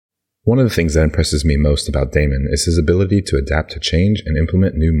One of the things that impresses me most about Damon is his ability to adapt to change and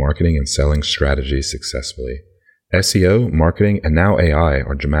implement new marketing and selling strategies successfully. SEO, marketing, and now AI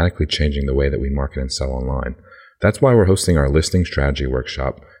are dramatically changing the way that we market and sell online. That's why we're hosting our listing strategy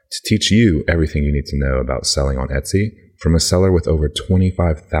workshop to teach you everything you need to know about selling on Etsy from a seller with over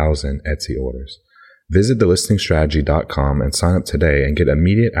 25,000 Etsy orders. Visit thelistingstrategy.com and sign up today and get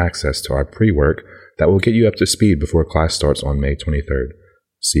immediate access to our pre-work that will get you up to speed before class starts on May 23rd.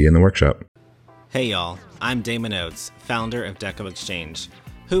 See you in the workshop. Hey y'all, I'm Damon Oates, founder of Deco Exchange.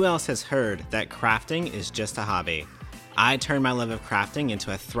 Who else has heard that crafting is just a hobby? I turned my love of crafting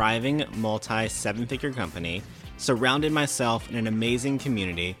into a thriving multi-seven-figure company, surrounded myself in an amazing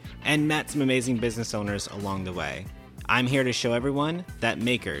community, and met some amazing business owners along the way. I'm here to show everyone that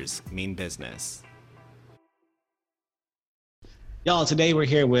makers mean business. Y'all, today we're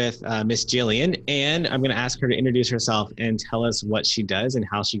here with Miss Jillian, and I'm going to ask her to introduce herself and tell us what she does and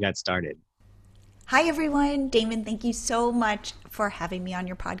how she got started. Hi, everyone. Damon, thank you so much for having me on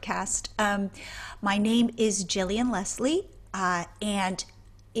your podcast. My name is Jillian Leslie, and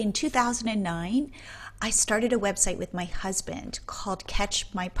in 2009, I started a website with my husband called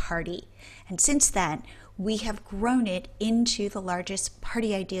Catch My Party. And since then, we have grown it into the largest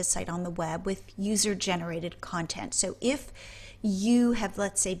party ideas site on the web with user-generated content. So if you have,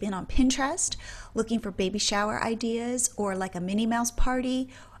 let's say, been on Pinterest looking for baby shower ideas or like a Minnie Mouse party,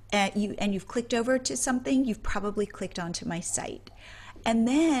 and you've clicked over to something, you've probably clicked onto my site. And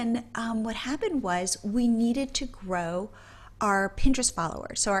then what happened was we needed to grow our Pinterest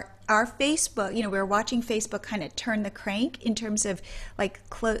followers. So our Facebook, we were watching Facebook kind of turn the crank in terms of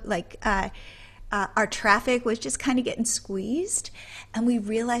our traffic was just kind of getting squeezed. And we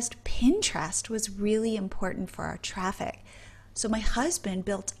realized Pinterest was really important for our traffic. So my husband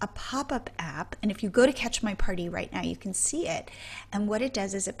built a pop-up app, and if you go to Catch My Party right now, you can see it. And what it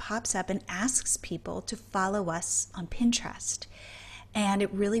does is it pops up and asks people to follow us on Pinterest. And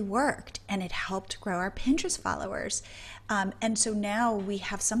it really worked, and it helped grow our Pinterest followers. And so now we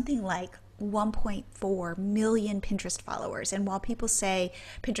have something like 1.4 million Pinterest followers. And while people say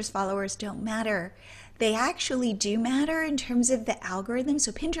Pinterest followers don't matter, they actually do matter in terms of the algorithm.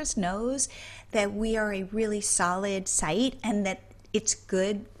 So Pinterest knows that we are a really solid site and that it's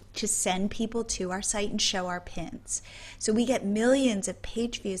good to send people to our site and show our pins. So we get millions of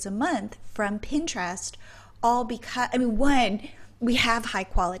page views a month from Pinterest, all because, one, we have high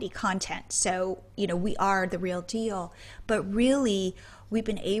quality content. So, we are the real deal, but really we've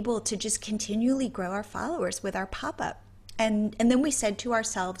been able to just continually grow our followers with our pop-up. And then we said to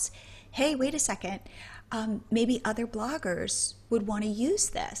ourselves, hey, wait a second, maybe other bloggers would want to use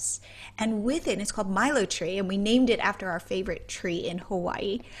this. And with it, and it's called Milo Tree, and we named it after our favorite tree in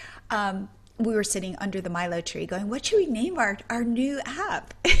Hawaii. We were sitting under the Milo tree going, what should we name our new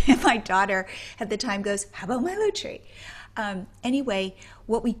app? And my daughter at the time goes, how about Milo Tree? Anyway,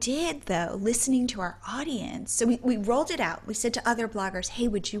 what we did though, listening to our audience, so we rolled it out. We said to other bloggers, hey,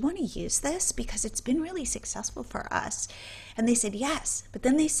 would you want to use this? Because it's been really successful for us. And they said yes. But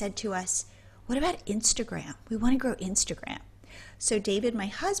then they said to us, what about Instagram? We want to grow Instagram. So David, my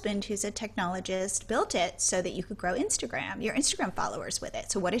husband, who's a technologist, built it so that you could grow your Instagram followers with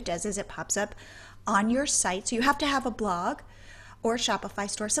it. So what it does is it pops up on your site. So you have to have a blog or a Shopify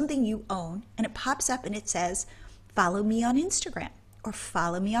store, something you own, and it pops up and it says, follow me on Instagram or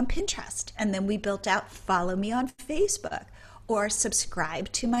follow me on Pinterest. And then we built out follow me on Facebook or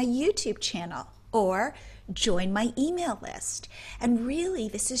subscribe to my YouTube channel or join my email list. And really,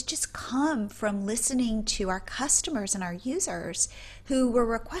 this has just come from listening to our customers and our users who were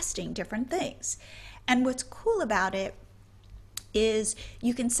requesting different things. And what's cool about it is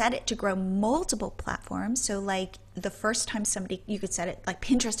you can set it to grow multiple platforms. So like the first time you could set it, like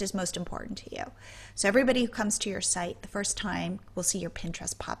Pinterest is most important to you. So everybody who comes to your site the first time will see your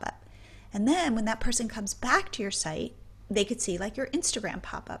Pinterest pop up. And then when that person comes back to your site, they could see like your Instagram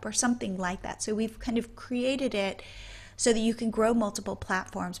pop up or something like that. So we've kind of created it so that you can grow multiple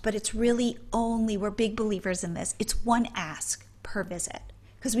platforms, but it's really we're big believers in this. It's one ask per visit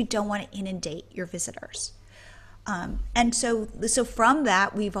because we don't want to inundate your visitors. And so from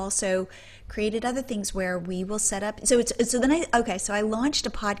that, we've also created other things where we will set up. So I launched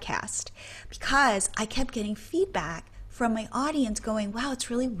a podcast because I kept getting feedback from my audience going, wow, it's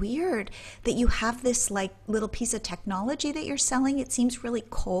really weird that you have this like little piece of technology that you're selling. It seems really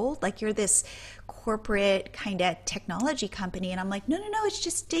cold, like you're this corporate kind of technology company. And I'm like, no, it's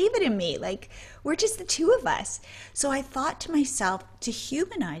just David and me. Like, we're just the two of us. So I thought to myself, to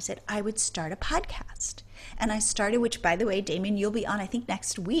humanize it, I would start a podcast. And I started, which by the way, Damon, you'll be on, I think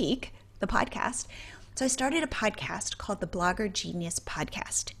next week, the podcast. So I started a podcast called the Blogger Genius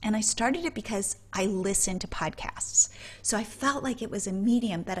Podcast. And I started it because I listened to podcasts. So I felt like it was a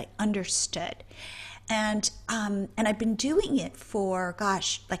medium that I understood. And I've been doing it for,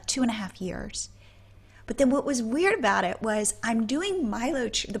 like 2.5 years. But then what was weird about it was I'm doing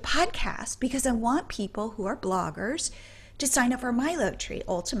the podcast because I want people who are bloggers to sign up for Milo Tree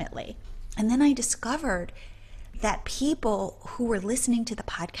ultimately. And then I discovered that people who were listening to the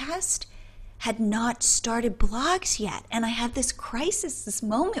podcast had not started blogs yet. And I had this crisis, this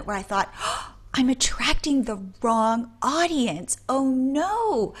moment where I thought, oh, I'm attracting the wrong audience. Oh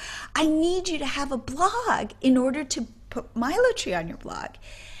no, I need you to have a blog in order to put Milo Tree on your blog.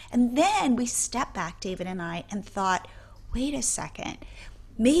 And then we stepped back, David and I, and thought, wait a second,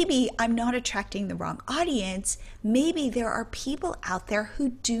 maybe I'm not attracting the wrong audience. Maybe there are people out there who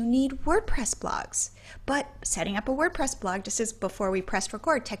do need WordPress blogs. But setting up a WordPress blog, just as before we pressed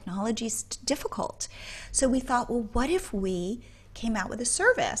record, technology is difficult. So we thought, well, what if we came out with a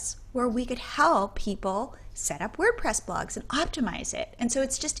service where we could help people set up WordPress blogs and optimize it? And so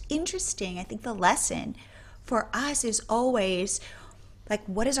it's just interesting. I think the lesson for us is always, like,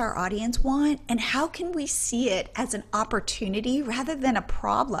 what does our audience want? And how can we see it as an opportunity rather than a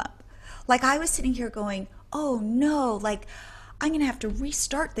problem? Like, I was sitting here going, oh no, like, I'm going to have to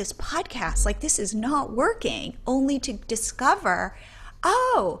restart this podcast. Like, this is not working, only to discover,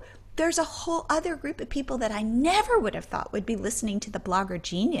 oh, there's a whole other group of people that I never would have thought would be listening to the Blogger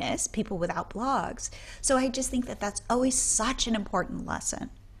Genius, people without blogs. So I just think that that's always such an important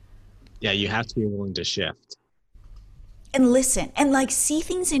lesson. Yeah, you have to be willing to shift. And listen, and like see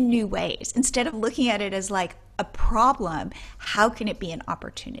things in new ways. Instead of looking at it as like a problem, how can it be an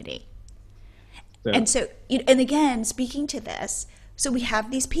opportunity? And so, and again, speaking to this, so we have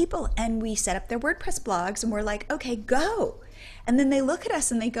these people and we set up their WordPress blogs and we're like, okay, go. And then they look at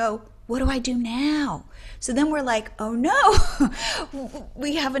us and they go, what do I do now? So then we're like, oh no,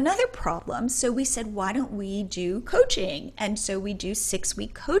 we have another problem. So we said, why don't we do coaching? And so we do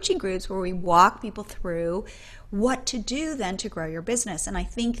 6-week coaching groups where we walk people through what to do then to grow your business. And I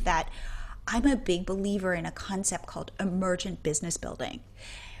think that I'm a big believer in a concept called emergent business building,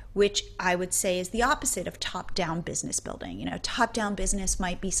 which I would say is the opposite of top-down business building. You know, top-down business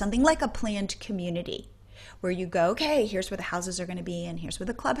might be something like a planned community where you go, okay, here's where the houses are going to be and here's where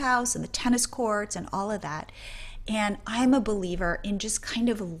the clubhouse and the tennis courts and all of that. And I'm a believer in just kind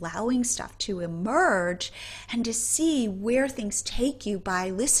of allowing stuff to emerge and to see where things take you by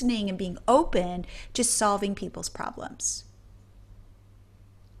listening and being open to solving people's problems.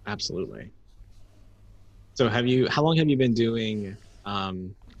 Absolutely. So how long have you been doing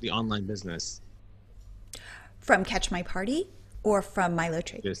the online business? From Catch My Party or from Milo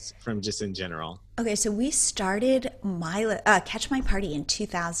Tree? Just in general. Okay, so we started Catch My Party in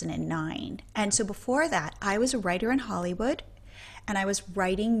 2009. And so before that, I was a writer in Hollywood and I was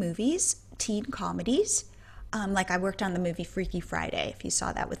writing movies, teen comedies. Like I worked on the movie Freaky Friday, if you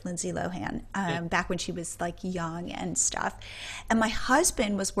saw that with Lindsay Lohan, back when she was like young and stuff. And my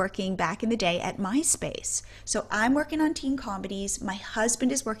husband was working back in the day at MySpace. So I'm working on teen comedies. My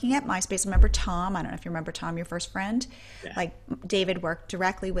husband is working at MySpace. Remember Tom? I don't know if you remember Tom, your first friend. Yeah. Like David worked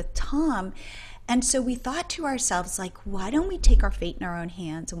directly with Tom. And so we thought to ourselves, like, why don't we take our fate in our own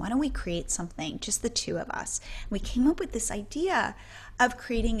hands and why don't we create something, just the two of us? And we came up with this idea of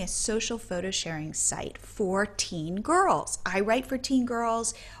creating a social photo sharing site for teen girls. I write for teen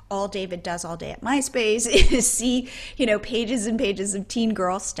girls. All David does all day at MySpace is see, pages and pages of teen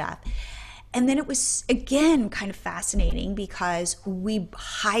girl stuff. And then it was, again, kind of fascinating because we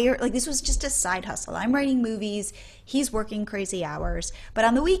hired, like this was just a side hustle. I'm writing movies, he's working crazy hours, but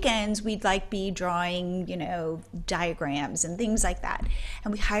on the weekends we'd like be drawing, diagrams and things like that.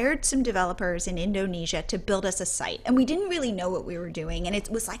 And we hired some developers in Indonesia to build us a site. And we didn't really know what we were doing. And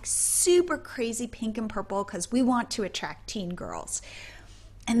it was like super crazy pink and purple because we want to attract teen girls.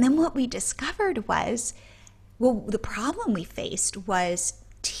 And then what we discovered was, the problem we faced was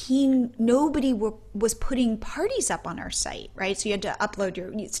nobody was putting parties up on our site, right? So you had to upload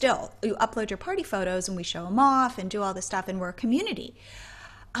your party photos and we show them off and do all this stuff, and we're a community.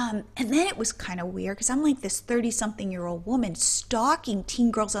 And then it was kind of weird because I'm like this 30-something-year-old woman stalking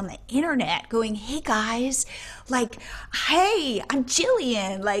teen girls on the internet going, hey guys, like, hey, I'm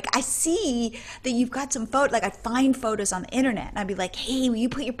Jillian. Like, I see that you've got some photos. Like, I'd find photos on the internet and I'd be like, hey, will you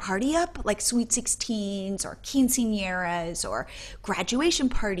put your party up? Like Sweet 16s or quinceañeras or graduation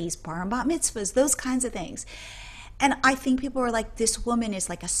parties, bar and bat mitzvahs, those kinds of things. And I think people were like, this woman is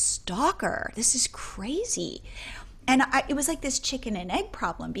like a stalker. This is crazy. And it was like this chicken and egg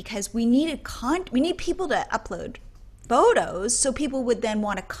problem because we need people to upload photos so people would then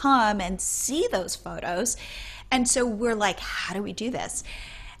want to come and see those photos. And so we're like, how do we do this?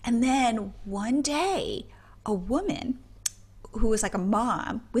 And then one day, a woman who was like a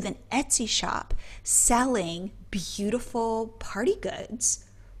mom with an Etsy shop selling beautiful party goods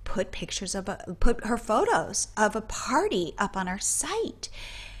put her photos of a party up on our site.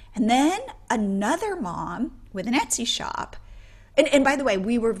 And then another mom with an Etsy shop, and by the way,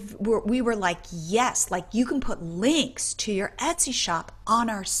 we were like, yes, like you can put links to your Etsy shop on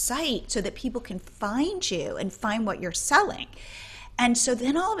our site so that people can find you and find what you're selling. And so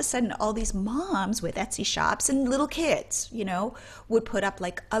then all of a sudden, all these moms with Etsy shops and little kids, you know, would put up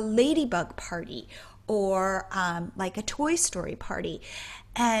like a ladybug party or like a Toy Story party.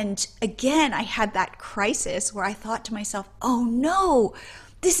 And again, I had that crisis where I thought to myself, oh no,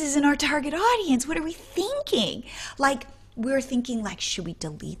 this isn't our target audience. What are we thinking? Like, we're thinking like, should we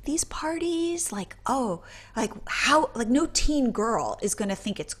delete these parties? Like, oh, like how, like no teen girl is going to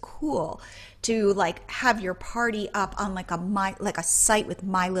think it's cool to like have your party up on like a site with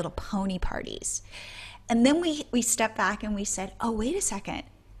My Little Pony parties. And then we stepped back and we said, oh, wait a second.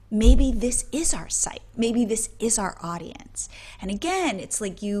 Maybe this is our site. Maybe this is our audience. And again, it's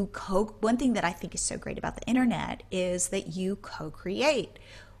like one thing that I think is so great about the internet is that you co-create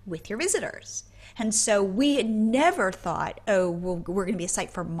with your visitors. And so we had never thought, oh, well, we're going to be a site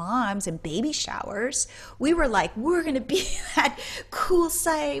for moms and baby showers. We were like, we're going to be that cool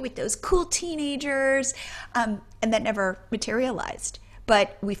site with those cool teenagers. And that never materialized.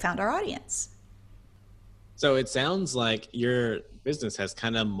 But we found our audience. So it sounds like your business has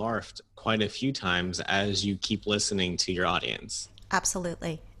kind of morphed quite a few times as you keep listening to your audience.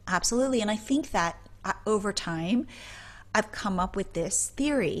 Absolutely. Absolutely. And I think that over time, I've come up with this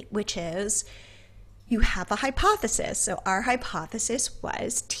theory, which is you have a hypothesis. So our hypothesis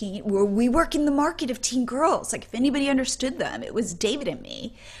was we work in the market of teen girls. Like if anybody understood them, it was David and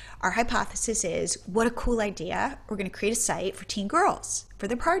me. Our hypothesis is, what a cool idea. We're going to create a site for teen girls for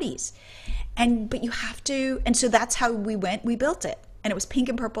their parties. But you have to, and so that's how we built it. And it was pink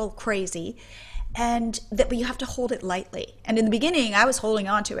and purple, crazy. But you have to hold it lightly. And in the beginning, I was holding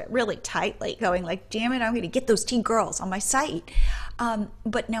on to it really tightly, going like, damn it, I'm going to get those teen girls on my site.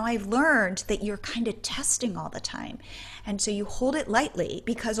 But now I've learned that you're kind of testing all the time. And so you hold it lightly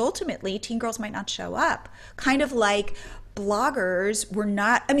because ultimately teen girls might not show up. Kind of like bloggers were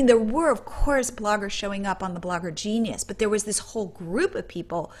not, I mean, there were, of course, bloggers showing up on the Blogger Genius, but there was this whole group of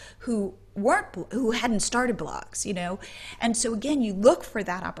people who hadn't started blogs, you know? And so again, you look for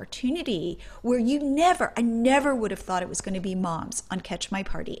that opportunity where I never would have thought it was going to be moms on Catch My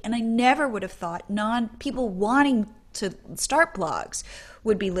Party. And I never would have thought people wanting to start blogs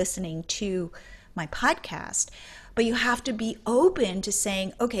would be listening to my podcast. But you have to be open to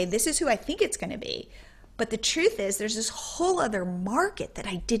saying, okay, this is who I think it's going to be. But the truth is there's this whole other market that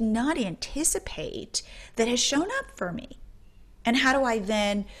I did not anticipate that has shown up for me. And how do I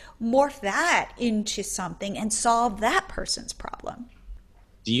then morph that into something and solve that person's problem?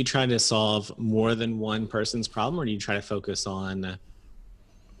 Do you try to solve more than one person's problem, or do you try to focus on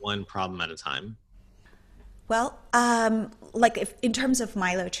one problem at a time? Well, like in terms of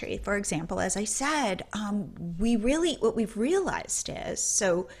MiloTree, for example, as I said, what we've realized is,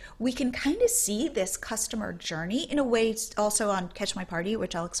 so we can kind of see this customer journey in a way also on Catch My Party,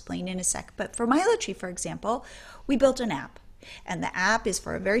 which I'll explain in a sec. But for MiloTree, for example, we built an app. And the app is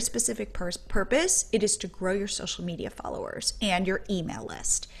for a very specific purpose. It is to grow your social media followers and your email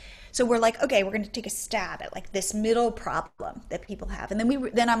list. So we're like, okay, we're going to take a stab at like this middle problem that people have.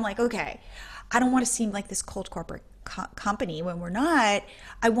 And then I'm like, okay, I don't want to seem like this cold corporate company when we're not.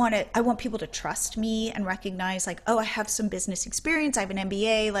 I want people to trust me and recognize like, oh, I have some business experience. I have an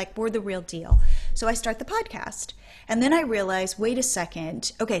MBA, like we're the real deal. So I start the podcast. And then I realize, wait a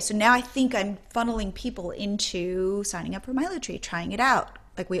second. Okay, so now I think I'm funneling people into signing up for MiloTree, trying it out.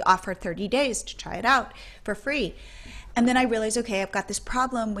 Like we offer 30 days to try it out for free. And then I realized, okay, I've got this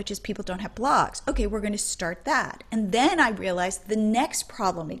problem, which is people don't have blogs. Okay, we're going to start that. And then I realized the next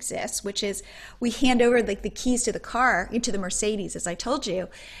problem exists, which is we hand over like the keys to the car into the Mercedes, as I told you,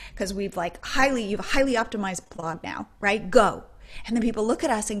 because you have a highly optimized blog now, right? Go. And then people look at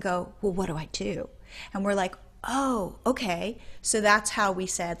us and go, well, what do I do? And we're like, oh, okay. So that's how we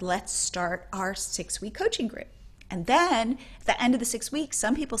said, let's start our 6-week coaching group. And then at the end of the 6 weeks,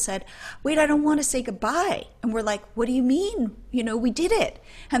 some people said, wait, I don't want to say goodbye. And we're like, what do you mean? You know, we did it.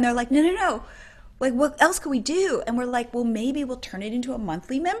 And they're like, no. Like, what else can we do? And we're like, well, maybe we'll turn it into a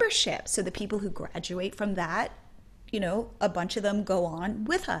monthly membership. So the people who graduate from that, you know, a bunch of them go on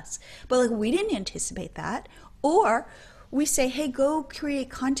with us. But like, we didn't anticipate that. Or we say, hey, go create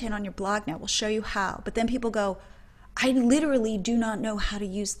content on your blog now. We'll show you how. But then people go, I literally do not know how to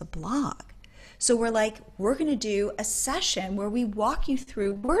use the blog. So we're like, we're going to do a session where we walk you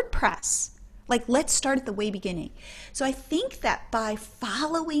through WordPress. Like, let's start at the way beginning. So I think that by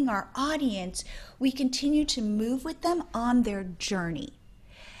following our audience, we continue to move with them on their journey.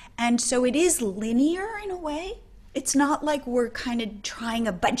 And so it is linear in a way. It's not like we're kind of trying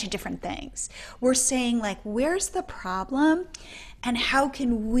a bunch of different things. We're saying, like, where's the problem and how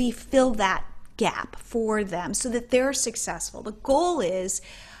can we fill that gap for them so that they're successful? The goal is,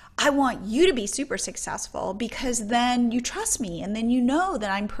 I want you to be super successful because then you trust me and then you know that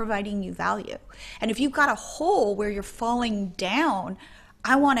I'm providing you value. And if you've got a hole where you're falling down,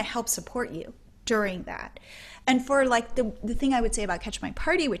 I want to help support you during that. And for like the thing I would say about Catch My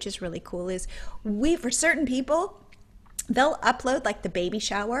Party, which is really cool, is for certain people, they'll upload like the baby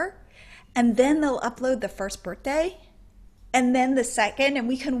shower and then they'll upload the first birthday and then the second, and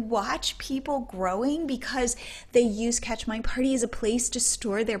we can watch people growing because they use Catch My Party as a place to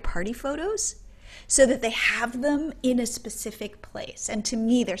store their party photos so that they have them in a specific place. And to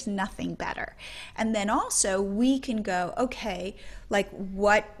me, there's nothing better. And then also we can go, okay, like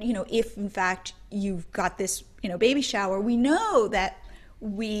what, if in fact you've got this, baby shower, we know that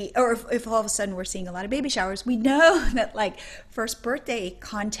if all of a sudden we're seeing a lot of baby showers, we know that like first birthday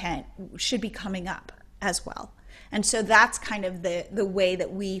content should be coming up as well. And so that's kind of the way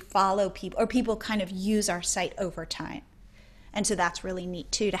that we follow people, or people kind of use our site over time. And so that's really neat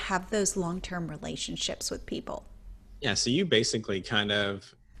too, to have those long-term relationships with people. Yeah, so you basically kind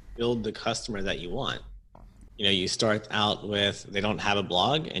of build the customer that you want. You start out with, they don't have a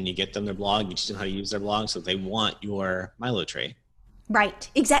blog and you get them their blog, you teach them how to use their blog, so they want your MiloTree. Right,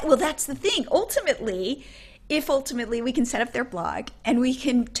 exactly. Well, that's the thing. Ultimately we can set up their blog and we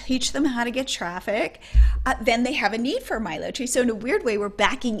can teach them how to get traffic, then they have a need for MiloTree. So in a weird way, we're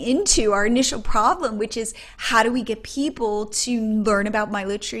backing into our initial problem, which is how do we get people to learn about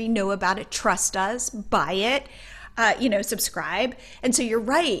MiloTree, know about it, trust us, buy it, subscribe. And so you're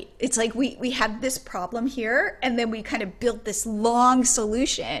right. It's like we had this problem here and then we kind of built this long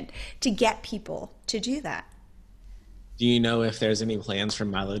solution to get people to do that. Do you know if there's any plans for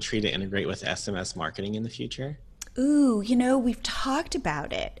MiloTree to integrate with SMS marketing in the future? Ooh, we've talked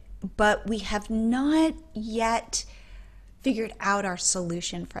about it, but we have not yet figured out our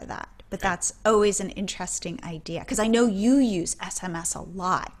solution for that. But that's always an interesting idea because I know you use SMS a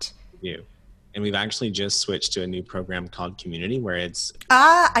lot. We do. And we've actually just switched to a new program called Community where it's...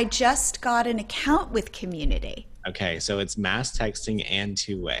 I just got an account with Community. Okay, so it's mass texting and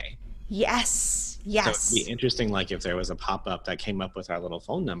two-way. Yes. So it'd be interesting, like if there was a pop-up that came up with our little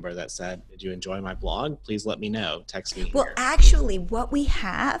phone number that said, did you enjoy my blog? Please let me know. Text me here. Well, actually, what we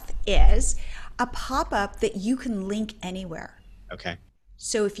have is a pop-up that you can link anywhere. Okay.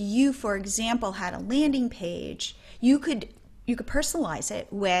 So if you, for example, had a landing page, you could personalize it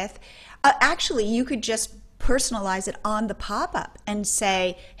with, you could just personalize it on the pop-up and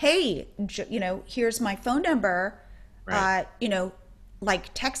say, hey, here's my phone number, right.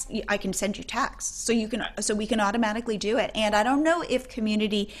 Like text, I can send you text, so we can automatically do it. And I don't know if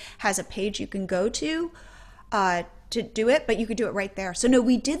Community has a page you can go to do it, but you could do it right there. So no,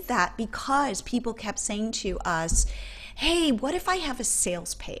 we did that because people kept saying to us, hey, what if I have a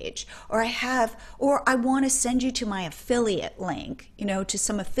sales page or I want to send you to my affiliate link, to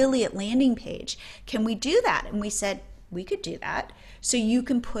some affiliate landing page. Can we do that? And we said, we could do that. So you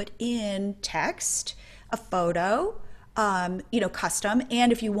can put in text, a photo, custom.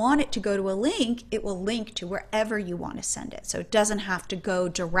 And if you want it to go to a link, it will link to wherever you want to send it. So it doesn't have to go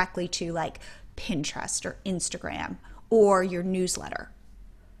directly to like Pinterest or Instagram or your newsletter.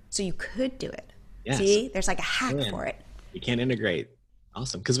 So you could do it. Yes. See, there's like a hack for it. You can integrate.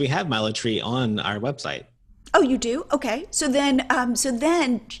 Awesome. Because we have MiloTree on our website. Oh, you do? Okay. So then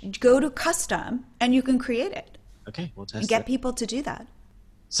go to custom and you can create it. Okay. We'll test and get people to do that.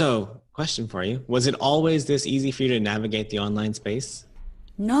 So, question for you. Was it always this easy for you to navigate the online space?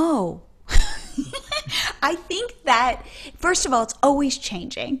 No. I think that, first of all, it's always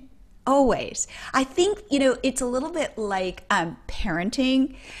changing. Always. I think, it's a little bit like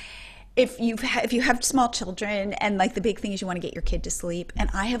parenting. If you have small children and like the big thing is you want to get your kid to sleep, and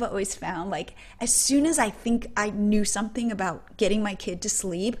I have always found like as soon as I think I knew something about getting my kid to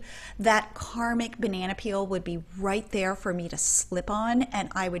sleep, that karmic banana peel would be right there for me to slip on and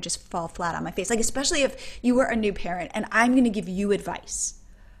I would just fall flat on my face. Like especially if you were a new parent and I'm going to give you advice.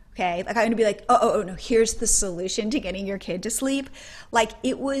 Okay, like I'm going to be like, oh no, here's the solution to getting your kid to sleep. Like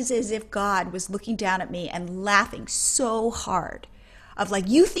it was as if God was looking down at me and laughing so hard of like,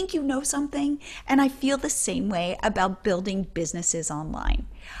 you think you know something. And I feel the same way about building businesses online.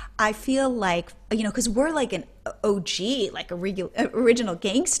 I feel like, because we're like an OG, like a original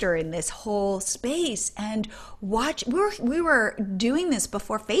gangster in this whole space. And we were doing this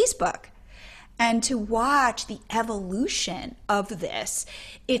before Facebook. And to watch the evolution of this,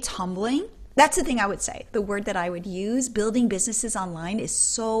 it's humbling. That's the thing I would say. The word that I would use, building businesses online, is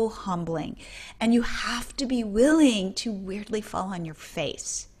so humbling. And you have to be willing to weirdly fall on your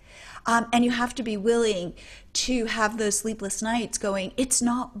face. And you have to be willing to have those sleepless nights going, it's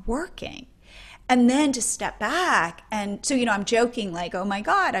not working. And then to step back. And so, I'm joking like, oh my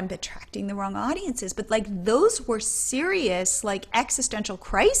God, I'm attracting the wrong audiences. But like those were serious, like existential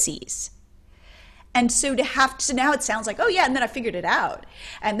crises. And so now it sounds like, oh yeah, and then I figured it out.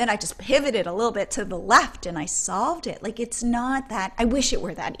 And then I just pivoted a little bit to the left and I solved it. Like it's not that, I wish it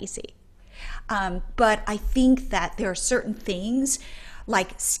were that easy. But I think that there are certain things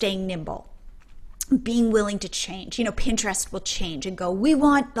like staying nimble, being willing to change. Pinterest will change and go, we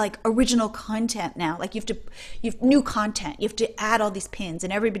want like original content now. Like you have new content. You have to add all these pins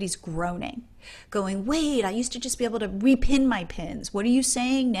and everybody's groaning, going, wait, I used to just be able to repin my pins. What are you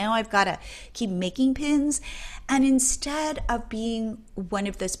saying? Now I've got to keep making pins. And instead of being one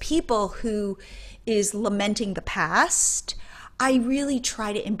of those people who is lamenting the past, I really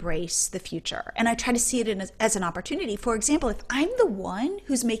try to embrace the future and I try to see it as an opportunity. For example, if I'm the one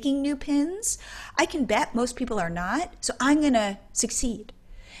who's making new pins, I can bet most people are not. So I'm going to succeed.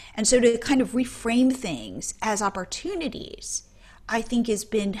 And so to kind of reframe things as opportunities, I think has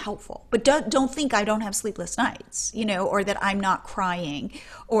been helpful. But don't think I don't have sleepless nights, or that I'm not crying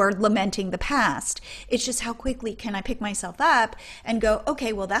or lamenting the past. It's just how quickly can I pick myself up and go,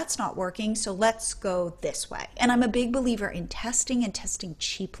 okay, well, that's not working, so let's go this way. And I'm a big believer in testing and testing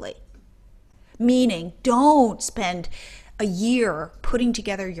cheaply. Meaning, don't spend a year putting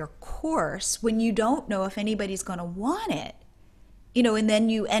together your course when you don't know if anybody's going to want it. And then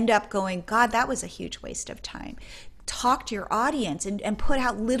you end up going, God, that was a huge waste of time. Talk to your audience and put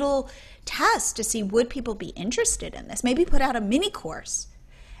out little tests to see would people be interested in this. Maybe put out a mini course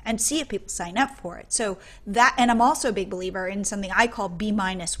and see if people sign up for it. So that, and I'm also a big believer in something I call B-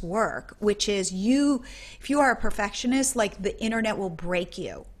 work, which is if you are a perfectionist, like the internet will break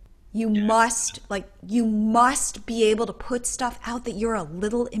you. You must be able to put stuff out that you're a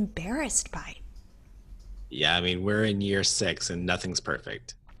little embarrassed by. Yeah, we're in year 6 and nothing's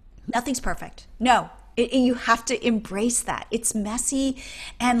perfect. Nothing's perfect. No. You have to embrace that. It's messy.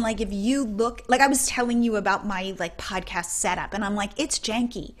 And like, if you look, like I was telling you about my like podcast setup and I'm like, it's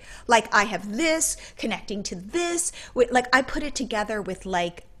janky. Like I have this connecting to this, like I put it together with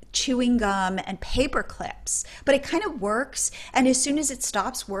like chewing gum and paper clips, but it kind of works. And as soon as it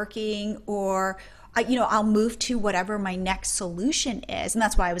stops working or I'll move to whatever my next solution is. And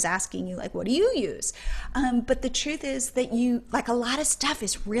that's why I was asking you, like, what do you use? But the truth is that a lot of stuff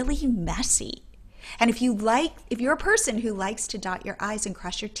is really messy. And if you're a person who likes to dot your I's and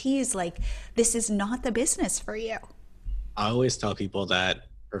cross your T's, like this is not the business for you. I always tell people that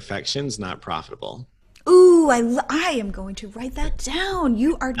perfection's not profitable. Ooh, I am going to write that down.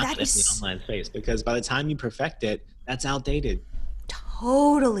 That is the online space, because by the time you perfect it, that's outdated.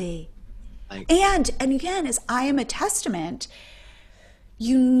 Totally. And again, as I am a testament,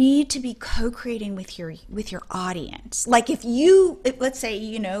 you need to be co-creating with your audience. Like if let's say,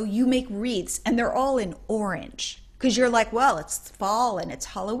 you make wreaths and they're all in orange because you're like, well, it's fall and it's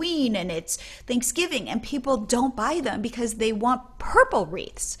Halloween and it's Thanksgiving, and people don't buy them because they want purple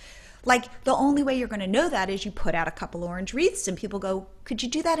wreaths. Like the only way you're going to know that is you put out a couple orange wreaths and people go, could you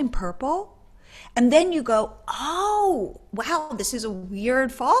do that in purple? And then you go, oh, wow, this is a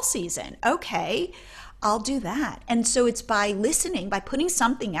weird fall season. Okay, I'll do that. And so it's by listening, by putting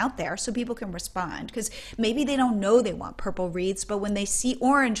something out there so people can respond, because maybe they don't know they want purple wreaths, but when they see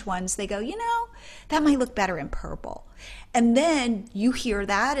orange ones, they go, that might look better in purple. And then you hear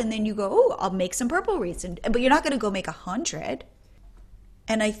that and then you go, oh, I'll make some purple wreaths. But you're not going to go make 100.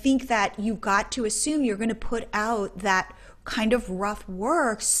 And I think that you've got to assume you're going to put out that kind of rough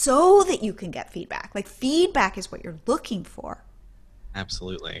work so that you can get feedback. Like feedback is what you're looking for.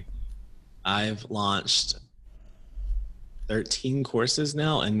 Absolutely. I've launched 13 courses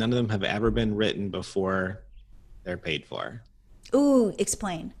now, and none of them have ever been written before they're paid for. Ooh,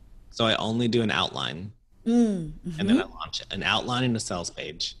 explain. So I only do an outline, and then I launch an outline and a sales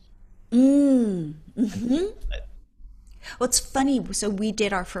page. Well, it's funny. So we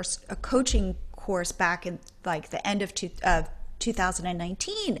did our first coaching course back in like the end of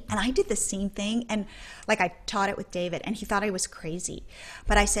 2019, and I did the same thing, and like I taught it with David and he thought I was crazy,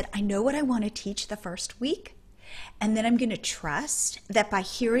 but I said, I know what I want to teach the first week, And then I'm going to trust that by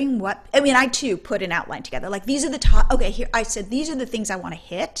hearing what, I mean, I too put an outline together. Like these are the top, okay, here I said, these are the things I want to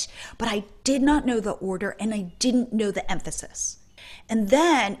hit, but I did not know the order and I didn't know the emphasis. And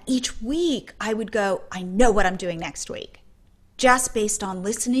then each week I would go, I know what I'm doing next week. Just based on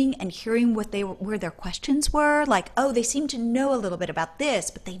listening and hearing what where their questions were. Like, oh, they seem to know a little bit about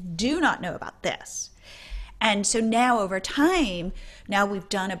this, but they do not know about this. And so now over time, now we've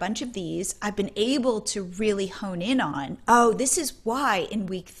done a bunch of these, I've been able to really hone in on, oh, this is why in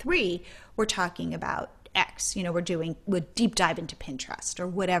week 3, we're talking about X, we're deep dive into Pinterest or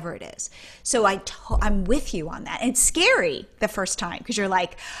whatever it is. So I'm with you on that. And it's scary the first time because you're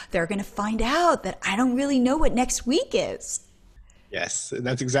like, they're going to find out that I don't really know what next week is. Yes, and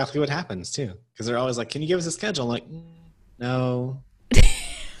that's exactly what happens too. Because they're always like, can you give us a schedule? I'm like, no.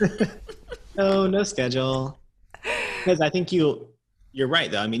 No schedule. Because I think you're right,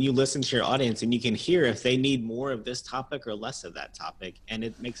 though. I mean, you listen to your audience and you can hear if they need more of this topic or less of that topic. And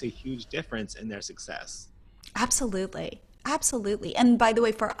it makes a huge difference in their success. Absolutely. Absolutely. And by the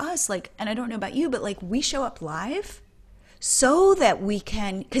way, for us, and I don't know about you, but we show up live so that we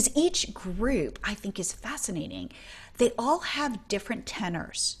can, because each group I think is fascinating. They all have different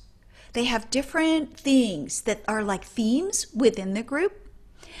tenors. They have different things that are like themes within the group.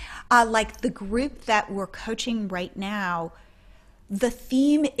 Like the group that we're coaching right now, the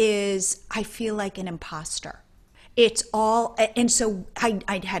theme is, I feel like an imposter. It's all, and so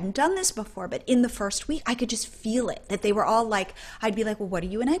I hadn't done this before, but in the first week, I could just feel it, that they were all like, I'd be like, well, what are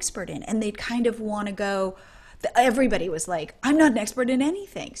you an expert in? And they'd kind of want to go, everybody was like, I'm not an expert in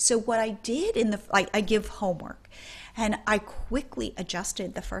anything. So what I did I give homework, and I quickly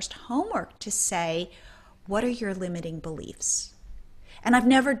adjusted the first homework to say, what are your limiting beliefs? And I've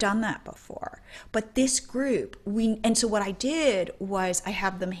never done that before. But this group, and so what I did was I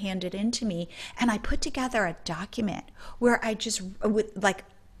have them handed in to me, and I put together a document where I just,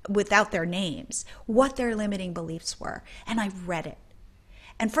 without their names, what their limiting beliefs were. And I read it.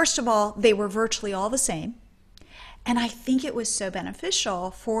 And first of all, they were virtually all the same. And I think it was so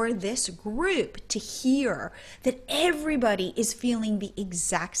beneficial for this group to hear that everybody is feeling the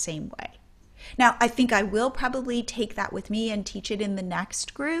exact same way. Now, I think I will probably take that with me and teach it in the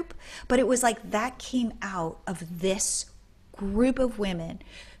next group, but it was like that came out of this group of women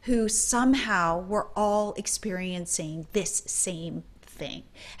who somehow were all experiencing this same thing.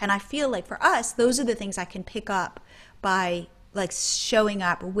 And I feel like for us, those are the things I can pick up by showing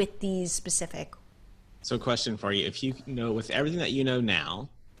up with these specific. So question for you, if you know, with everything that you know now,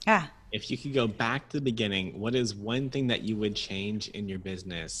 if you could go back to the beginning, what is one thing that you would change in your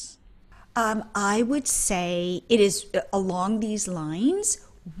business? I would say it is along these lines,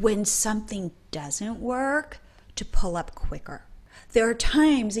 when something doesn't work, to pull up quicker. There are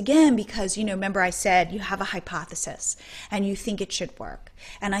times, again, because, remember I said you have a hypothesis and you think it should work.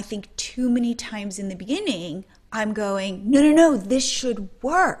 And I think too many times in the beginning, I'm going, no, this should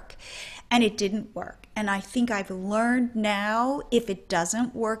work. And it didn't work. And I think I've learned now, if it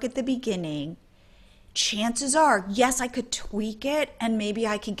doesn't work at the beginning, chances are, yes, I could tweak it and maybe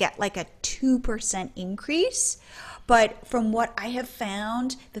I could get a 2% increase. But from what I have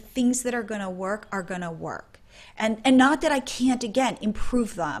found, the things that are going to work are going to work. And not that I can't, again,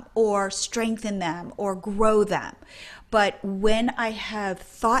 improve them or strengthen them or grow them. But when I have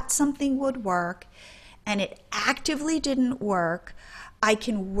thought something would work and it actively didn't work, I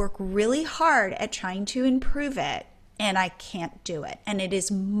can work really hard at trying to improve it. And I can't do it. And it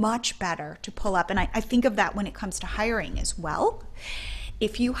is much better to pull up. And I think of that when it comes to hiring as well.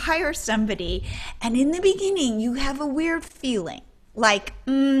 If you hire somebody and in the beginning you have a weird feeling like,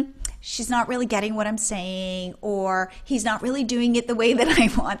 she's not really getting what I'm saying, or he's not really doing it the way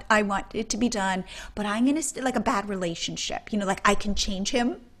that I want it to be done, but I'm going to, like a bad relationship, I can change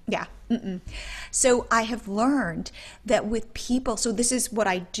him. Yeah. So I have learned that with people, so this is what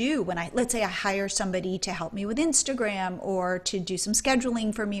I do when let's say I hire somebody to help me with Instagram or to do some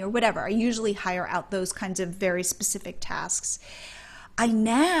scheduling for me or whatever. I usually hire out those kinds of very specific tasks. I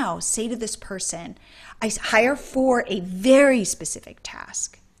now say to this person, I hire for a very specific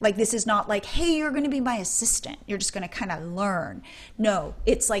task. This is not like, hey, you're going to be my assistant. You're just going to kind of learn. No,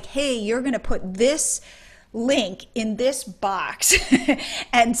 it's like, hey, you're going to put this link in this box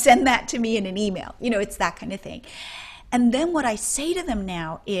and send that to me in an email. It's that kind of thing. And then what I say to them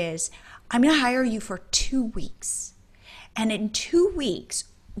now is, I'm going to hire you for 2 weeks. And in 2 weeks,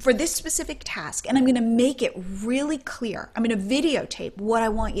 for this specific task, and I'm going to make it really clear. I'm going to videotape what I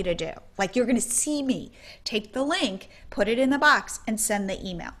want you to do. You're going to see me take the link, put it in the box, and send the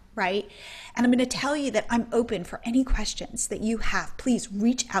email, right? And I'm going to tell you that I'm open for any questions that you have. Please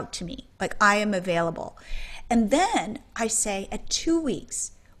reach out to me. I am available. And then I say at 2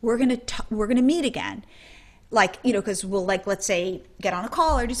 weeks, we're going to meet again. Like, you know, because we'll, like, let's say get on a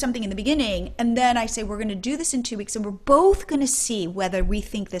call or do something in the beginning. And then I say, we're going to do this in 2 weeks and we're both going to see whether we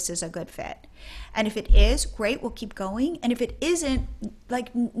think this is a good fit. And if it is, great, we'll keep going. And if it isn't,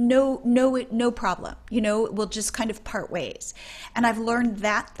 like, no problem. You know, we'll just kind of part ways. And I've learned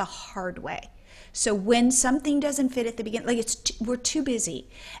that the hard way. So when something doesn't fit at the beginning, like we're too busy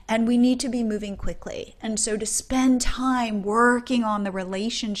and we need to be moving quickly. And so to spend time working on the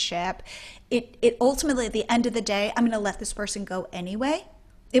relationship, it ultimately at the end of the day, I'm going to let this person go anyway.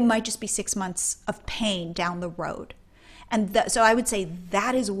 It might just be 6 months of pain down the road. And so I would say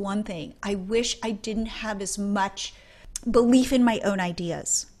that is one thing. I wish I didn't have as much belief in my own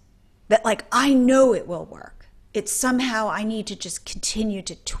ideas that, like, I know it will work. It's somehow I need to just continue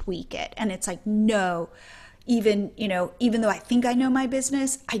to tweak it. And it's like, no, even though I think I know my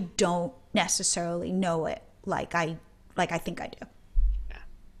business, I don't necessarily know it like I think I do. Yeah,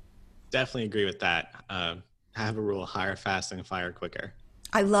 definitely agree with that. Have a rule: hire fast and fire quicker.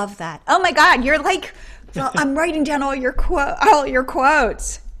 I love that. Oh my God, you're like, I'm writing down all your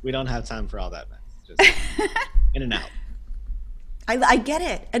quotes. We don't have time for all that, man. Just in and out. I get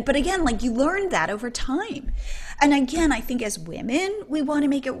it. But again, like, you learn that over time. And again, I think as women, we want to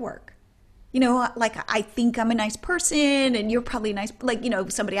make it work. You know, like, I think I'm a nice person and you're probably nice. Like, you know,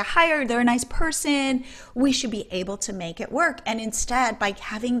 somebody I hired, they're a nice person. We should be able to make it work. And instead, by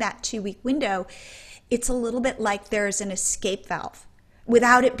having that 2-week window, it's a little bit like there's an escape valve.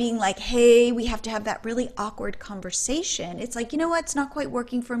 Without it being like, hey, we have to have that really awkward conversation. It's like, you know what, it's not quite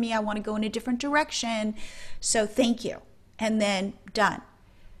working for me. I want to go in a different direction. So thank you. And then done.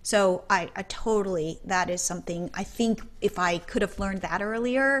 So I totally, that is something, I think if I could have learned that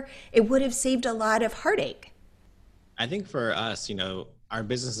earlier, it would have saved a lot of heartache. I think for us, you know, our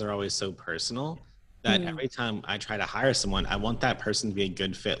businesses are always so personal that every time I try to hire someone, I want that person to be a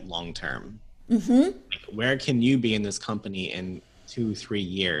good fit long-term. Like, where can you be in this company in 2-3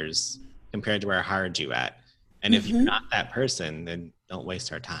 years compared to where I hired you at? And if you're not that person, then don't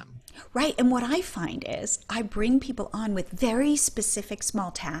waste our time. Right. And what I find is I bring people on with very specific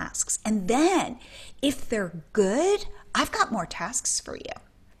small tasks. And then if they're good, I've got more tasks for you.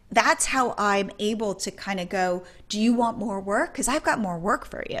 That's how I'm able to kind of go, do you want more work? Because I've got more work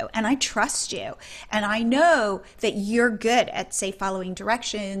for you and I trust you. And I know that you're good at, say, following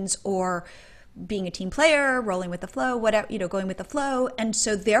directions or being a team player, rolling with the flow, whatever, you know, going with the flow. And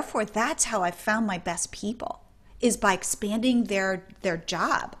so therefore, that's how I found my best people, is by expanding their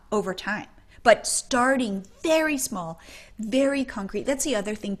job over time, but starting very small, very concrete. That's the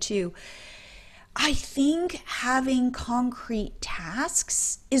other thing too. I think having concrete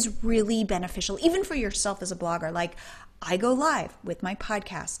tasks is really beneficial, even for yourself as a blogger. Like, I go live with my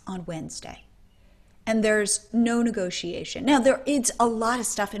podcast on Wednesday, and there's no negotiation. Now, there is a lot of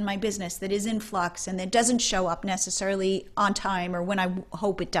stuff in my business that is in flux and that doesn't show up necessarily on time or when I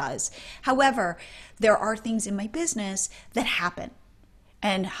hope it does. However, there are things in my business that happen.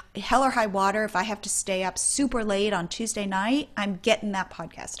 And hell or high water, if I have to stay up super late on Tuesday night, I'm getting that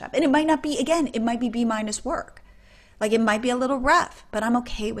podcast up. And it might not be, again, it might be B- work. Like, it might be a little rough, but I'm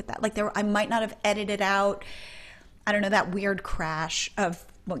okay with that. Like, I might not have edited out, I don't know, that weird crash of,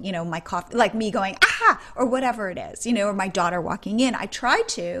 you know, my coffee, like me going, ah, or whatever it is, you know, or my daughter walking in. I try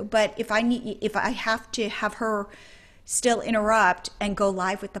to, but if I have to have her still interrupt and go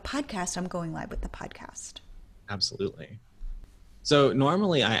live with the podcast, I'm going live with the podcast. Absolutely. So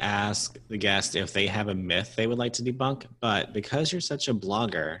normally I ask the guest if they have a myth they would like to debunk, but because you're such a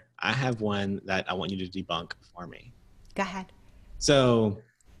blogger, I have one that I want you to debunk for me. Go ahead. So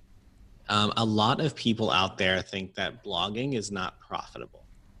a lot of people out there think that blogging is not profitable.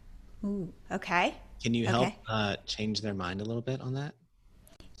 Ooh, okay. Can you help change their mind a little bit on that?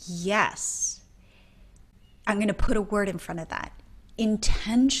 Yes. I'm going to put a word in front of that.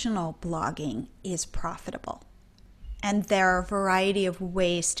 Intentional blogging is profitable. And there are a variety of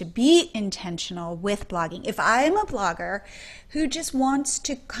ways to be intentional with blogging. If I'm a blogger who just wants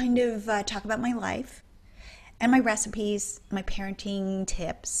to kind of talk about my life and my recipes, my parenting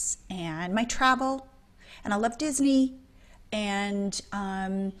tips, and my travel, and I love Disney, and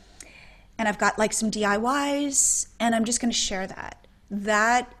I've got like some DIYs, and I'm just going to share that.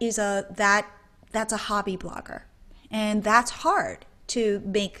 That's a hobby blogger, and that's hard to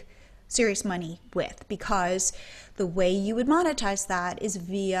make serious money with, because the way you would monetize that is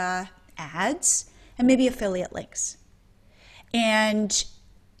via ads and maybe affiliate links. And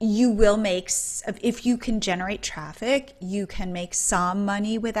you will make, if you can generate traffic, you can make some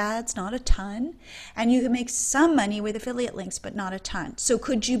money with ads, not a ton. And you can make some money with affiliate links, but not a ton. So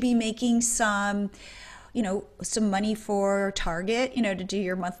could you be making some, some money for Target, to do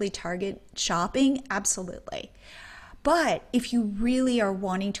your monthly Target shopping? Absolutely. But if you really are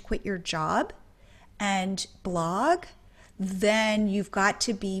wanting to quit your job and blog, then you've got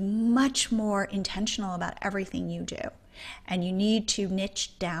to be much more intentional about everything you do. And you need to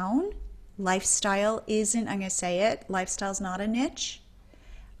niche down. Lifestyle isn't, I'm going to say it, lifestyle's not a niche.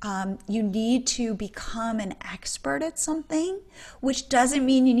 You need to become an expert at something, which doesn't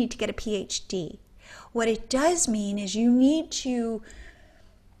mean you need to get a PhD. What it does mean is you need to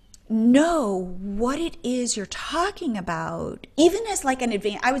know what it is you're talking about, even as like an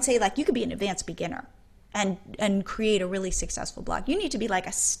advanced, I would say like you could be an advanced beginner and create a really successful blog. You need to be like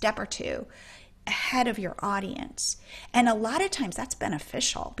a step or two ahead of your audience. And a lot of times that's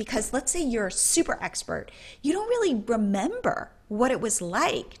beneficial because let's say you're a super expert. You don't really remember what it was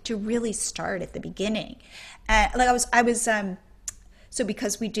like to really start at the beginning. So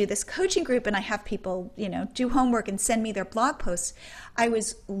because we do this coaching group and I have people, do homework and send me their blog posts,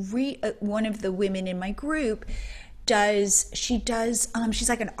 one of the women in my group she's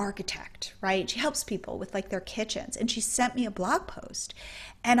like an architect, right? She helps people with like their kitchens. And she sent me a blog post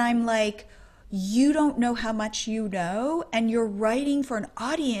and I'm like, you don't know how much you know, and you're writing for an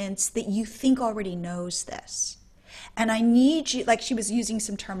audience that you think already knows this. And I need you, like she was using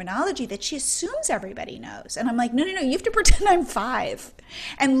some terminology that she assumes everybody knows. And I'm like, no, you have to pretend I'm 5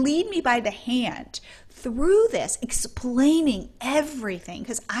 and lead me by the hand through this, explaining everything.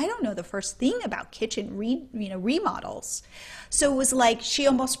 Because I don't know the first thing about kitchen remodels. So it was like,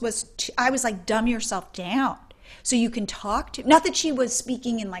 I was like, dumb yourself down so you can talk to, not that she was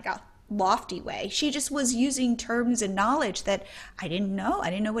speaking in like a lofty way. She just was using terms and knowledge that I didn't know. I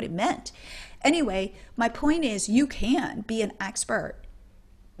didn't know what it meant. Anyway, my point is you can be an expert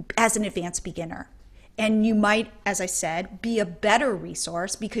as an advanced beginner. And you might, as I said, be a better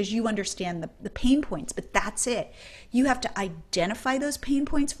resource because you understand the pain points, but that's it. You have to identify those pain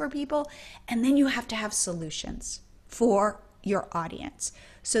points for people, and then you have to have solutions for your audience.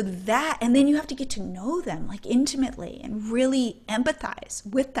 And then you have to get to know them like intimately and really empathize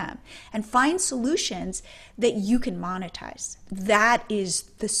with them and find solutions that you can monetize.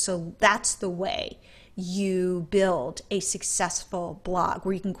 That's the way you build a successful blog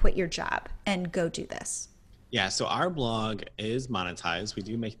where you can quit your job and go do this. Yeah, so our blog is monetized. We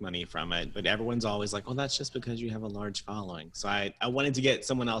do make money from it, but everyone's always like, oh, that's just because you have a large following. So I wanted to get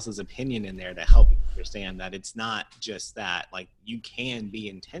someone else's opinion in there to help you understand that it's not just that. Like, you can be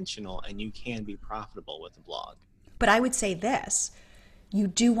intentional and you can be profitable with a blog. But I would say this, you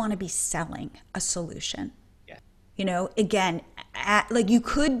do want to be selling a solution. Yeah. Again, like you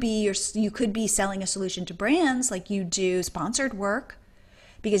could be selling a solution to brands, like you do sponsored work,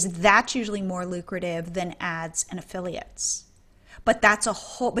 because that's usually more lucrative than ads and affiliates. But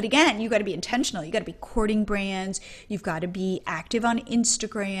again, you got to be intentional. You got to be courting brands. You've got to be active on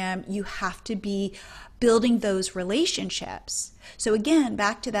Instagram. You have to be building those relationships. So again,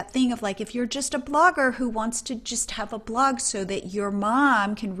 back to that thing of like, if you're just a blogger who wants to just have a blog so that your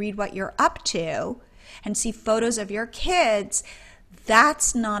mom can read what you're up to and see photos of your kids,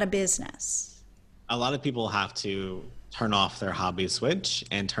 that's not a business. A lot of people have to turn off their hobby switch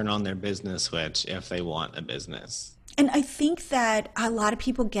and turn on their business switch if they want a business. And I think that a lot of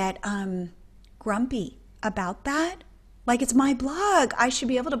people get grumpy about that. Like, it's my blog. I should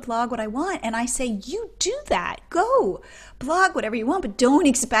be able to blog what I want. And I say, you do that. Go blog whatever you want, but don't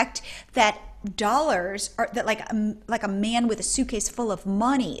expect that dollars or that like a man with a suitcase full of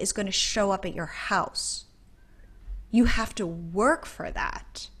money is going to show up at your house. You have to work for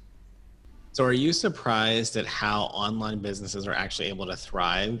that. So are you surprised at how online businesses are actually able to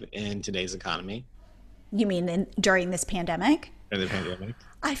thrive in today's economy? You mean during this pandemic? During the pandemic?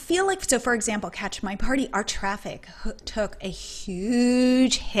 I feel like, so for example, Catch My Party, our traffic took a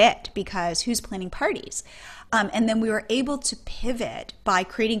huge hit because who's planning parties? And then we were able to pivot by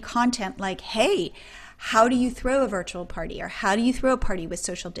creating content like, hey, how do you throw a virtual party, or how do you throw a party with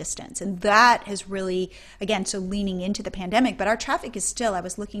social distance? And that has really, again, so leaning into the pandemic, but our traffic is still, I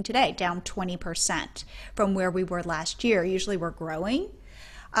was looking today, down 20% from where we were last year. Usually we're growing.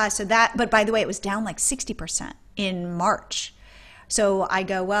 But by the way, it was down like 60% in March. So I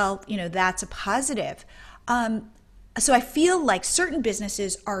go, well, that's a positive. So I feel like certain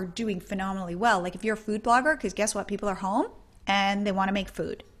businesses are doing phenomenally well. Like if you're a food blogger, because guess what? People are home and they want to make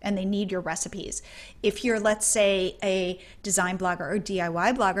food and they need your recipes. If you're, let's say, a design blogger or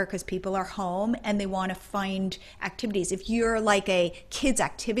DIY blogger, because people are home and they want to find activities. If you're like a kids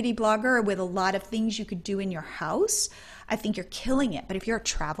activity blogger with a lot of things you could do in your house, I think you're killing it. But if you're a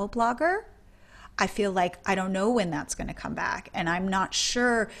travel blogger, I feel like I don't know when that's going to come back. And I'm not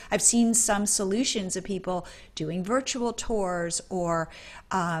sure. I've seen some solutions of people doing virtual tours or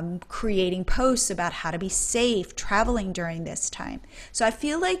creating posts about how to be safe traveling during this time. So I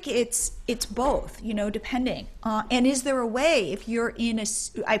feel like it's both, depending. And is there a way, if you're in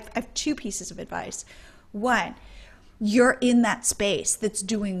I have two pieces of advice. One, you're in that space that's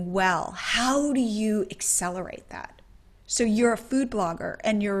doing well. How do you accelerate that? So you're a food blogger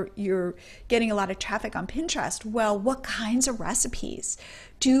and you're getting a lot of traffic on Pinterest. Well, what kinds of recipes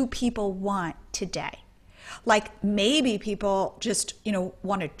do people want today? Like maybe people just,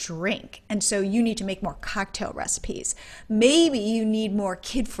 want to drink. And so you need to make more cocktail recipes. Maybe you need more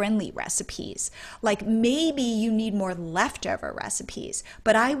kid-friendly recipes. Like maybe you need more leftover recipes.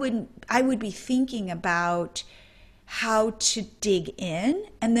 But I would be thinking about how to dig in.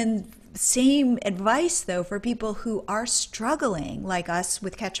 And then same advice though for people who are struggling like us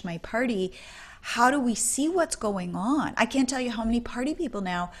with Catch My Party. How do we see what's going on? I can't tell you how many party people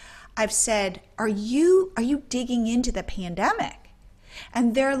now I've said, are you digging into the pandemic?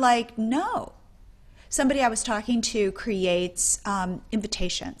 And they're like, no. Somebody I was talking to creates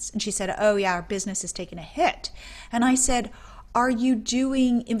invitations, and she said, oh yeah, our business is taking a hit. And I said, are you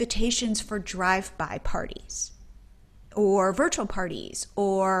doing invitations for drive-by parties or virtual parties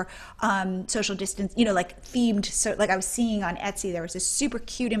or social distance, like themed? So like I was seeing on Etsy, there was this super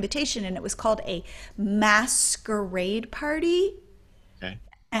cute invitation and it was called a masquerade party. Okay.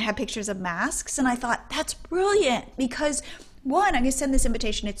 And had pictures of masks. And I thought, that's brilliant because one, I'm going to send this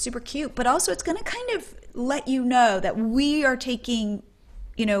invitation. It's super cute, but also it's going to kind of let you know that we are taking,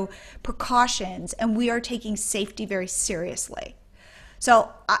 precautions and we are taking safety very seriously.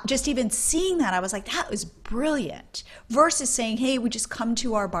 So just even seeing that, I was like, that was brilliant versus saying, hey, we just come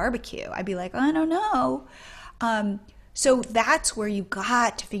to our barbecue. I'd be like, I don't know. So that's where you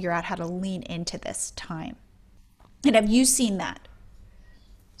got to figure out how to lean into this time. And have you seen that?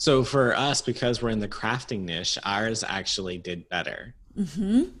 So for us, because we're in the crafting niche, ours actually did better.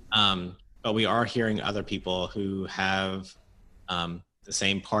 Mm-hmm. But we are hearing other people who have the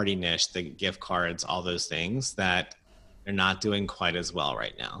same party niche, the gift cards, all those things, that they're not doing quite as well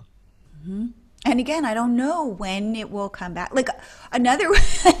right now. Mm-hmm. And again, I don't know when it will come back. Like another,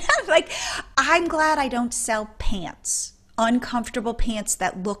 like I'm glad I don't sell pants. Uncomfortable pants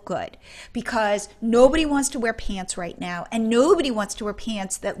that look good, because nobody wants to wear pants right now, and nobody wants to wear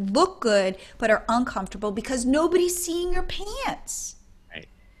pants that look good but are uncomfortable because nobody's seeing your pants. Right.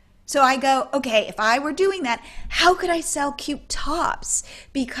 So I go, okay, if I were doing that, how could I sell cute tops?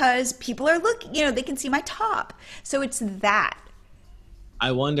 Because people are looking, they can see my top. So it's that.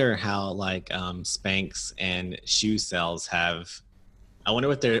 I wonder how like Spanx and shoe sales have. I wonder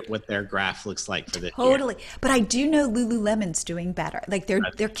what their graph looks like for this Totally. year. But I do know Lululemon's doing better. Like they're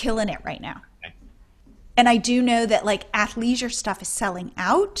killing it right now. Okay. And I do know that like athleisure stuff is selling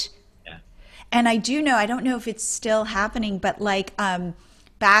out. Yeah. And I do know, I don't know if it's still happening, but like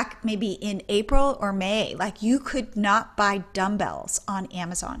back maybe in April or May, like you could not buy dumbbells on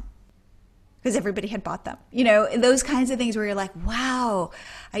Amazon because everybody had bought them. Those kinds of things where you're like, wow.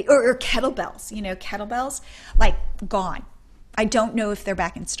 Or kettlebells, kettlebells, like gone. I don't know if they're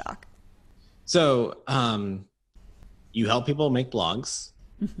back in stock. So you help people make blogs.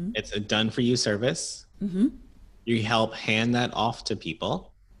 Mm-hmm. It's a done for you service. Mm-hmm. You help hand that off to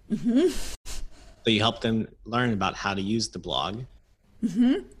people. Mm-hmm. So you help them learn about how to use the blog.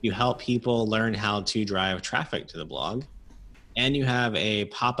 Mm-hmm. You help people learn how to drive traffic to the blog. And you have a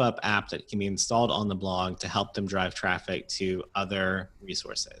pop-up app that can be installed on the blog to help them drive traffic to other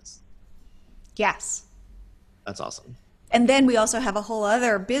resources. Yes. That's awesome. And then we also have a whole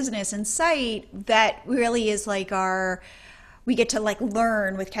other business and site that really is like we get to like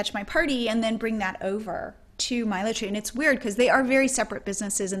learn with Catch My Party and then bring that over to MiloTree. And it's weird because they are very separate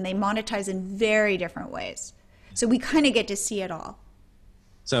businesses and they monetize in very different ways. So we kind of get to see it all.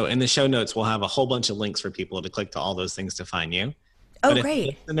 So in the show notes, we'll have a whole bunch of links for people to click to all those things to find you. Oh, but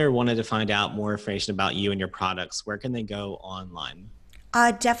great. If a listener wanted to find out more information about you and your products, where can they go online?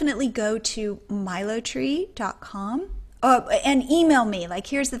 Definitely go to milotree.com. And email me. Like,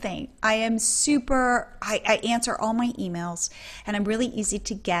 here's the thing. I answer all my emails and I'm really easy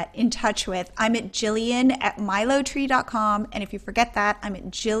to get in touch with. I'm at Jillian@milotree.com. And if you forget that, I'm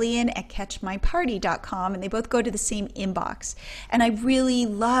at Jillian@catchmyparty.com. And they both go to the same inbox. And I really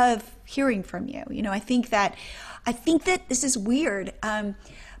love hearing from you. I think that this is weird.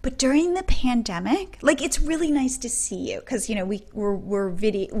 But during the pandemic, like it's really nice to see you because,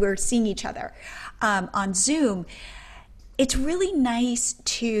 we're seeing each other on Zoom. It's really nice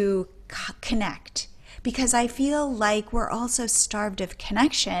to connect because I feel like we're also starved of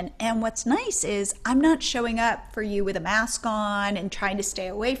connection. And what's nice is I'm not showing up for you with a mask on and trying to stay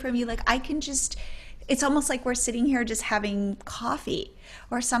away from you. Like I can just, it's almost like we're sitting here just having coffee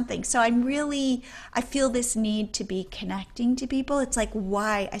or something. So I feel this need to be connecting to people. It's like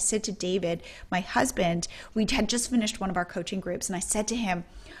why I said to David, my husband, we had just finished one of our coaching groups, and I said to him,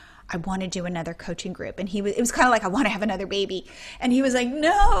 I want to do another coaching group. And it was kind of like, I want to have another baby. And he was like,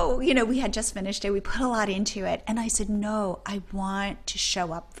 no, we had just finished it. We put a lot into it. And I said, no, I want to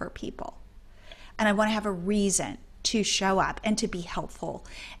show up for people. And I want to have a reason to show up and to be helpful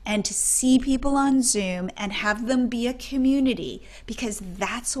and to see people on Zoom and have them be a community, because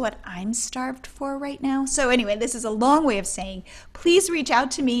that's what I'm starved for right now. So anyway, this is a long way of saying, please reach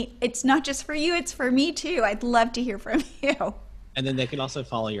out to me. It's not just for you, it's for me too. I'd love to hear from you. And then they can also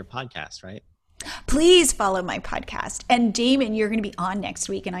follow your podcast, right? Please follow my podcast. And Damon, you're going to be on next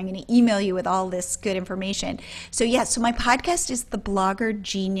week, and I'm going to email you with all this good information. So so my podcast is the Blogger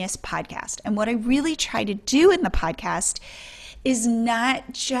Genius Podcast. And what I really try to do in the podcast is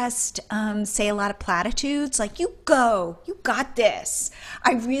not just say a lot of platitudes like, you got this.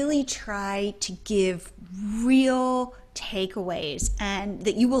 I really try to give real takeaways, and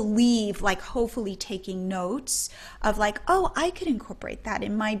that you will leave like hopefully taking notes of like, oh, I could incorporate that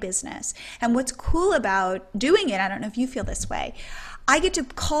in my business. And what's cool about doing it, I don't know if you feel this way, I get to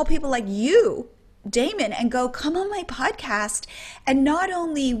call people like you, Damon, and go, come on my podcast, and not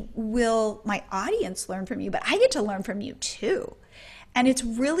only will my audience learn from you, but I get to learn from you too. And it's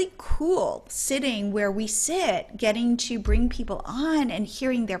really cool sitting where we sit, getting to bring people on and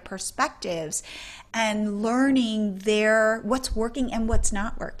hearing their perspectives and learning what's working and what's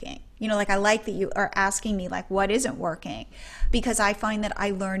not working. Like I like that you are asking me like, what isn't working? Because I find that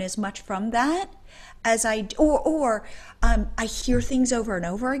I learn as much from that as I hear things over and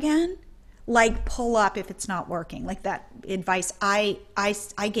over again, like pull up if it's not working. Like that advice I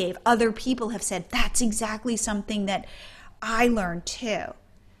gave, other people have said, that's exactly something that I learned too.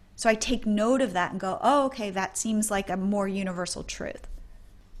 So I take note of that and go, oh, okay, that seems like a more universal truth.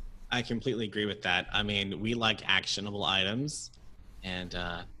 I completely agree with that. I mean, we like actionable items. And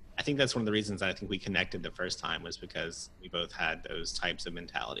I think that's one of the reasons I think we connected the first time, was because we both had those types of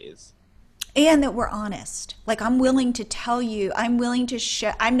mentalities. And that we're honest. Like I'm willing to tell you, I'm willing to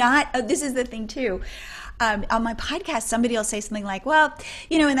share. This is the thing too. On my podcast, somebody will say something like, well,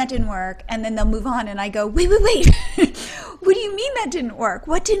 and that didn't work. And then they'll move on. And I go, wait. What do you mean that didn't work?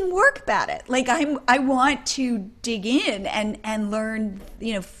 What didn't work about it? Like I want to dig in and learn,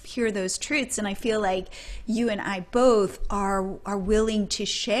 hear those truths. And I feel like you and I both are willing to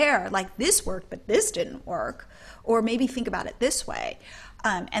share, like this worked, but this didn't work. Or maybe think about it this way.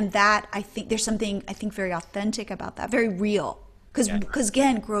 And that, I think there's something, very authentic about that, very real. Because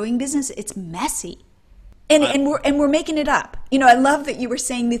again, growing business, it's messy. And we're making it up. I love that you were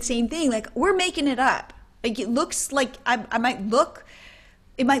saying the same thing. Like we're making it up. Like it looks like it might look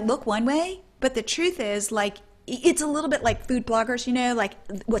one way, but the truth is like it's a little bit like food bloggers, like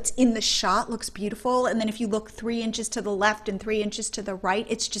what's in the shot looks beautiful, and then if you look 3 inches to the left and 3 inches to the right,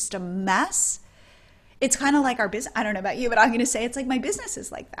 it's just a mess. It's kind of like our business. I don't know about you, but I'm going to say it's like my business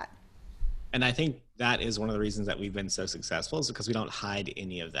is like that. And I think that is one of the reasons that we've been so successful, is because we don't hide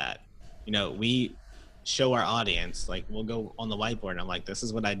any of that. We show our audience, like we'll go on the whiteboard and I'm like, this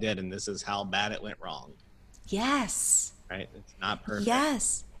is what I did and this is how bad it went wrong. Yes. Right? It's not perfect.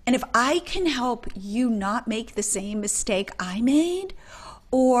 Yes. And if I can help you not make the same mistake I made,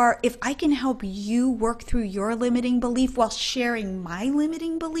 or if I can help you work through your limiting belief while sharing my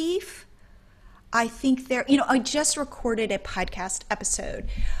limiting belief, I think I just recorded a podcast episode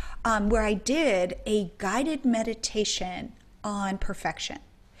where I did a guided meditation on perfection.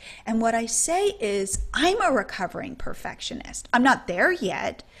 And what I say is, I'm a recovering perfectionist. I'm not there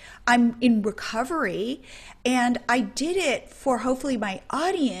yet. I'm in recovery, and I did it for hopefully my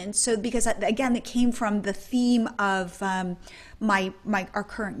audience. So because again, it came from the theme of our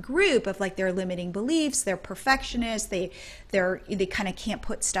current group of like their limiting beliefs, they're perfectionists, they kind of can't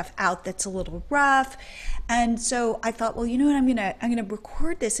put stuff out that's a little rough. And so I thought, well, you know what, I'm gonna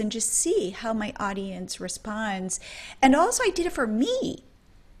record this and just see how my audience responds. And also I did it for me.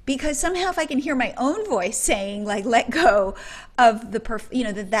 Because somehow if I can hear my own voice saying like, let go of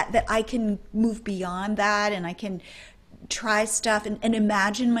that I can move beyond that, and I can try stuff and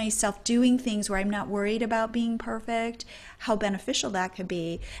imagine myself doing things where I'm not worried about being perfect, how beneficial that could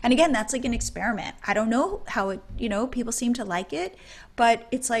be. And again, that's like an experiment. I don't know how it, people seem to like it, but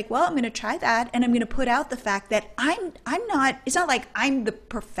it's like, well, I'm going to try that, and I'm going to put out the fact that I'm not, it's not like I'm the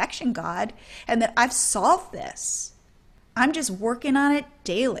perfection God and that I've solved this. I'm just working on it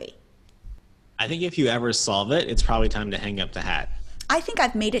daily. I think if you ever solve it, it's probably time to hang up the hat. I think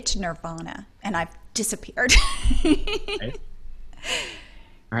I've made it to nirvana and I've disappeared. Right?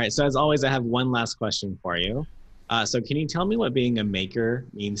 All right. So as always, I have one last question for you. So can you tell me what being a maker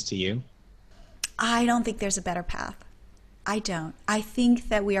means to you? I don't think there's a better path. I don't. I think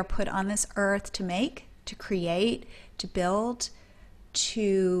that we are put on this earth to make, to create, to build,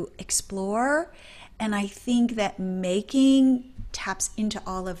 to explore. And I think that making taps into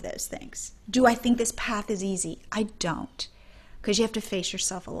all of those things. Do I think this path is easy? I don't, because you have to face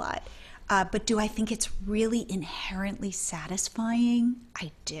yourself a lot. But do I think it's really inherently satisfying?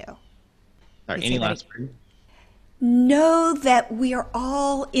 I do. Sorry, any last word? Know that we are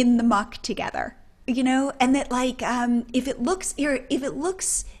all in the muck together, and that if it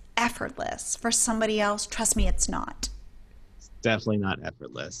looks effortless for somebody else, trust me, it's not. It's definitely not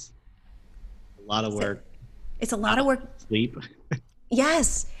effortless. A lot of work. It's a lot of work. Sleep.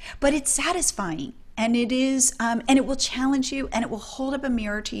 Yes, but it's satisfying. And it is, and it will challenge you, and it will hold up a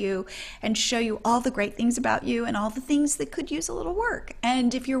mirror to you and show you all the great things about you and all the things that could use a little work.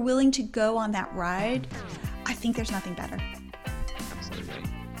 And if you're willing to go on that ride, I think there's nothing better. Absolutely.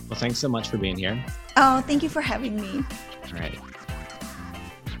 Well, thanks so much for being here. Oh, thank you for having me. All right.